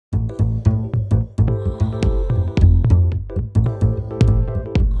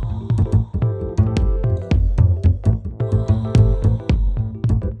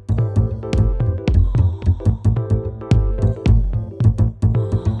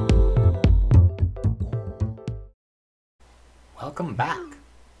welcome back.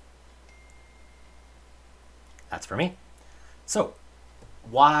 That's for me. So,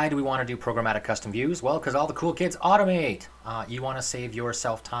 why do we want to do programmatic custom views? Well, because all the cool kids automate. You want to save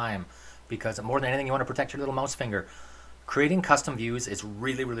yourself time because more than anything, you want to protect your little mouse finger. Creating custom views is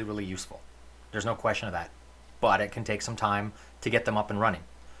really, really, really useful. There's no question of that. But it can take some time to get them up and running.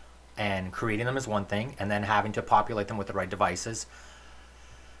 And creating them is one thing, and then having to populate them with the right devices.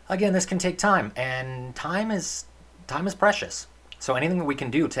 Again, this can take time, and time is precious. So anything that we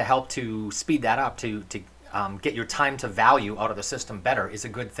can do to help to speed that up, to get your time to value out of the system better is a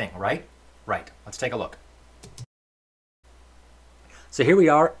good thing, right? Right. Let's take a look. So here we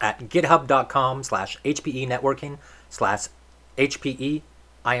are at github.com/HPE networking/HPE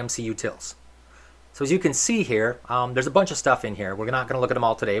IMC utils. So as you can see here, there's a bunch of stuff in here. We're not going to look at them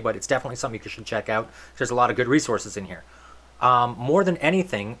all today, but it's definitely something you should check out. There's a lot of good resources in here. More than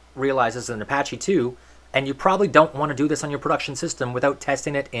anything, realizes in Apache 2, and you probably don't want to do this on your production system without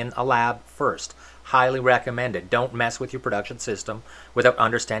testing it in a lab first. Highly recommended. Don't mess with your production system without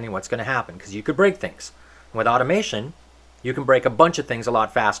understanding what's going to happen, because you could break things. With automation, you can break a bunch of things a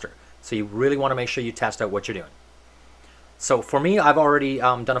lot faster. So you really want to make sure you test out what you're doing. So for me, I've already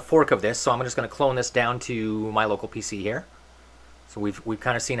done a fork of this, so I'm just going to clone this down to my local PC here. So we've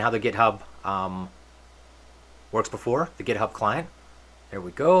kind of seen how the GitHub works before, the GitHub client. There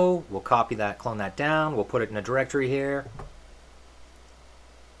we go. We'll copy that, clone that down. We'll put it in a directory here.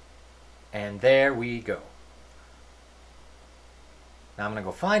 And there we go. Now I'm going to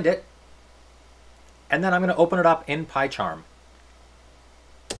go find it. And then I'm going to open it up in PyCharm.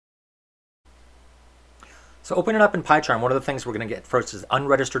 So open it up in PyCharm, one of the things we're going to get first is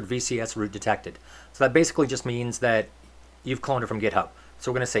unregistered VCS root detected. So that basically just means that you've cloned it from GitHub.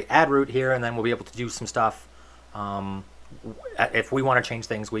 So we're going to say add root here, and then we'll be able to do some stuff. If we want to change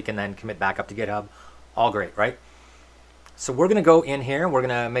things, we can then commit back up to GitHub. All great, right? So we're going to go in here. We're going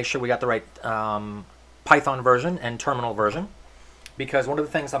to make sure we got the right Python version and terminal version, because one of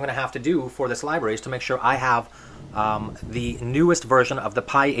the things I'm going to have to do for this library is to make sure I have the newest version of the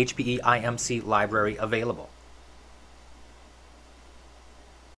HPE IMC library available.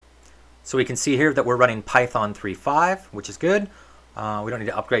 So we can see here that we're running Python 3.5, which is good. We don't need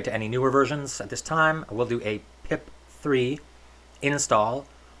to upgrade to any newer versions at this time. We'll do a pip3 install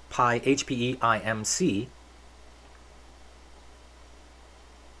HPE IMC.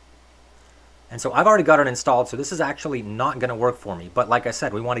 And so I've already got it installed, so this is actually not going to work for me. But like I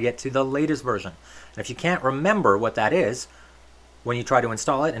said, we want to get to the latest version. And if you can't remember what that is, when you try to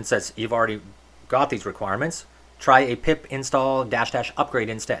install it and it says you've already got these requirements, try a pip install -- upgrade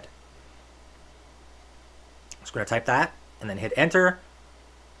instead. Just going to type that and then hit enter.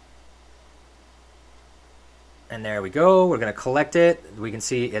 And there we go. We're going to collect it. We can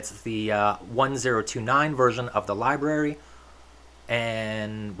see it's the 1029 version of the library.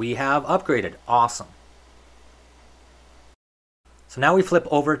 And we have upgraded. Awesome. So now we flip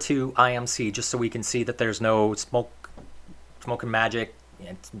over to IMC just so we can see that there's no smoke and magic.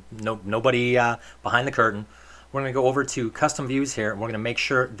 Nobody behind the curtain. We're going to go over to custom views here. We're going to make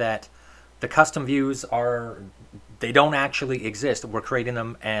sure that the custom views they don't actually exist. We're creating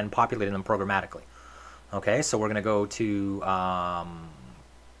them and populating them programmatically. Okay, so we're going to go to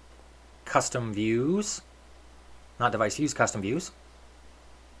custom views, not device views, custom views.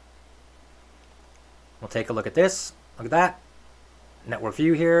 We'll take a look at this. Look at that. Network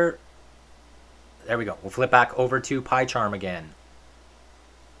view here. There we go. We'll flip back over to PyCharm again.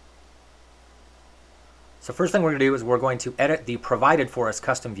 So first thing we're going to do is we're going to edit the provided for us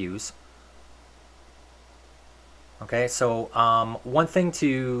custom views. Okay, so one thing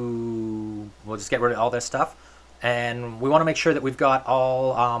we'll just get rid of all this stuff. And we want to make sure that we've got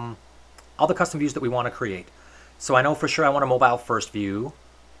all the custom views that we want to create. So I know for sure I want a mobile first view.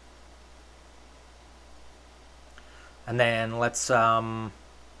 And then let's see,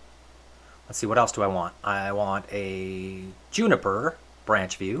 what else do I want? I want a Juniper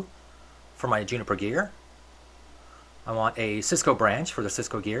branch view for my Juniper gear. I want a Cisco branch for the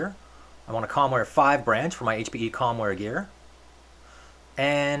Cisco gear. I want a CommWare 5 branch for my HPE CommWare gear.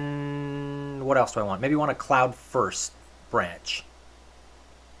 And what else do I want? Maybe I want a Cloud First branch.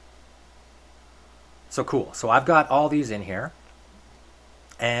 So cool. So I've got all these in here.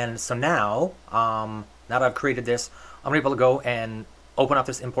 And so now, now that I've created this, I'm able to go and open up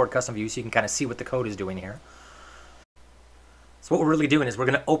this import custom view so you can kind of see what the code is doing here. So what we're really doing is we're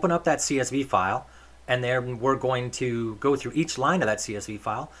going to open up that CSV file, and then we're going to go through each line of that CSV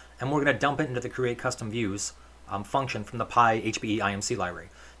file, and we're going to dump it into the create custom views function from the HPE IMC library.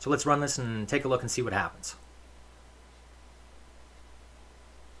 So let's run this and take a look and see what happens.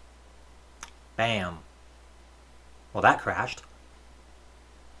 Bam. Well, that crashed.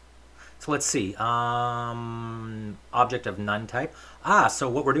 So let's see, object of none type. So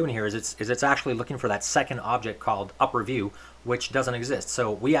what we're doing here is it's actually looking for that second object called upper view, which doesn't exist.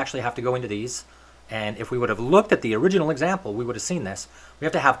 So we actually have to go into these, and if we would have looked at the original example, we would have seen this. We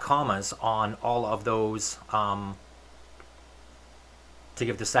have to have commas on all of those to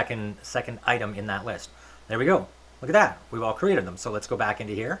give the second item in that list. There we go. Look at that. We've all created them. So let's go back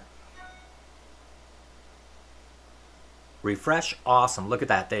into here. Refresh. Awesome. Look at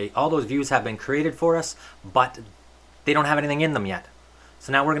that. All those views have been created for us, but they don't have anything in them yet.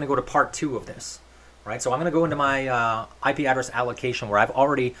 So now we're going to go to part 2 of this. Right? So I'm going to go into my IP address allocation, where I've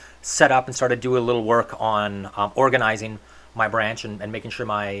already set up and started doing a little work on organizing my branch and making sure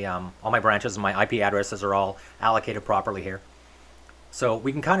my all my branches and my IP addresses are all allocated properly here. So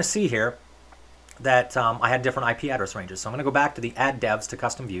we can kind of see here that I had different IP address ranges. So I'm going to go back to the Add Devs to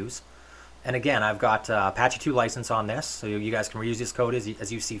Custom Views. And again, I've got Apache 2 license on this, so you guys can reuse this code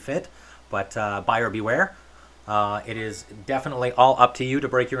as you see fit, but buyer beware. It is definitely all up to you to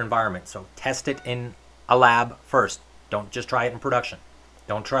break your environment, so test it in a lab first. Don't just try it in production.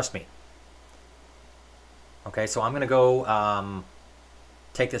 Don't trust me. Okay, so I'm going to go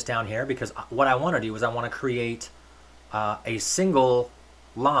take this down here, because what I want to do is I want to create a single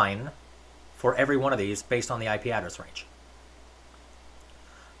line for every one of these based on the IP address range.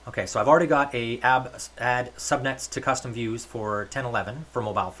 Okay, so I've already got a add subnets to custom views for 1011 for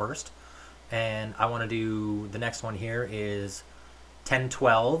mobile first, and I want to do the next one here is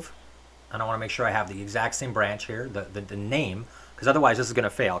 1012, and I want to make sure I have the exact same branch here, the name, because otherwise this is going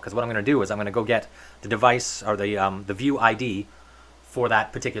to fail. Because what I'm going to do is I'm going to go get the device or the view ID for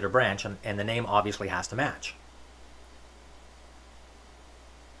that particular branch, and the name obviously has to match.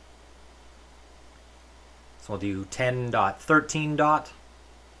 So we'll do 10.13.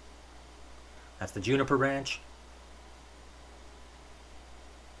 That's the Juniper branch.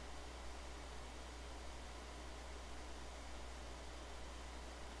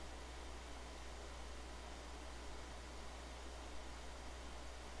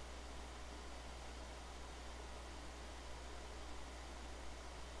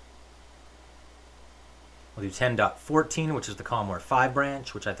 We'll do 10.14, which is the ComWare 5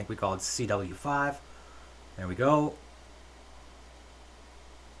 branch, which I think we called CW5. There we go.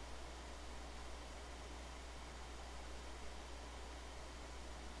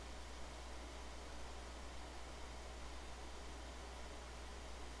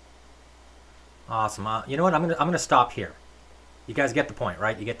 Awesome. You know what? I'm gonna stop here. You guys get the point,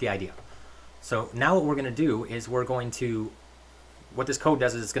 right? You get the idea. So now what we're gonna do is we're going to, what this code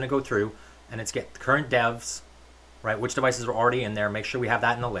does is it's gonna go through and it's get the current devs, right? Which devices are already in there. Make sure we have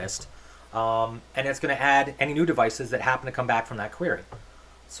that in the list, and it's gonna add any new devices that happen to come back from that query.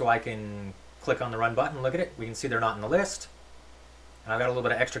 So I can click on the run button. Look at it. We can see they're not in the list. And I've got a little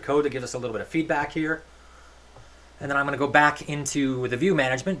bit of extra code that gives us a little bit of feedback here. And then I'm gonna go back into the view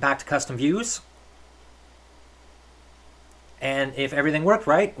management, back to custom views. And if everything worked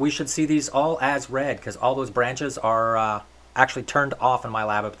right, we should see these all as red, because all those branches are actually turned off in my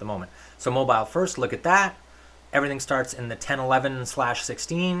lab at the moment. So mobile first, look at that. Everything starts in the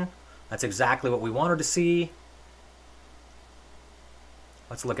 1011/16. That's exactly what we wanted to see.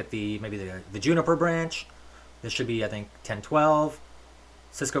 Let's look at maybe the Juniper branch. This should be, I think, 1012.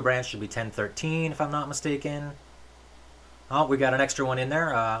 Cisco branch should be 1013, if I'm not mistaken. Oh, we got an extra one in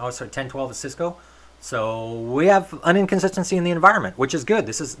there. Oh, sorry, 1012 is Cisco. So we have an inconsistency in the environment, which is good.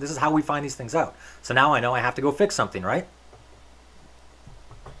 This is how we find these things out. So now I know I have to go fix something, right?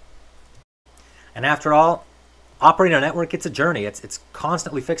 And after all, operating a network, it's a journey. It's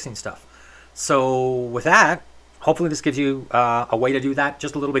constantly fixing stuff. So with that, hopefully this gives you a way to do that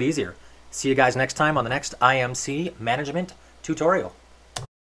just a little bit easier. See you guys next time on the next IMC management tutorial.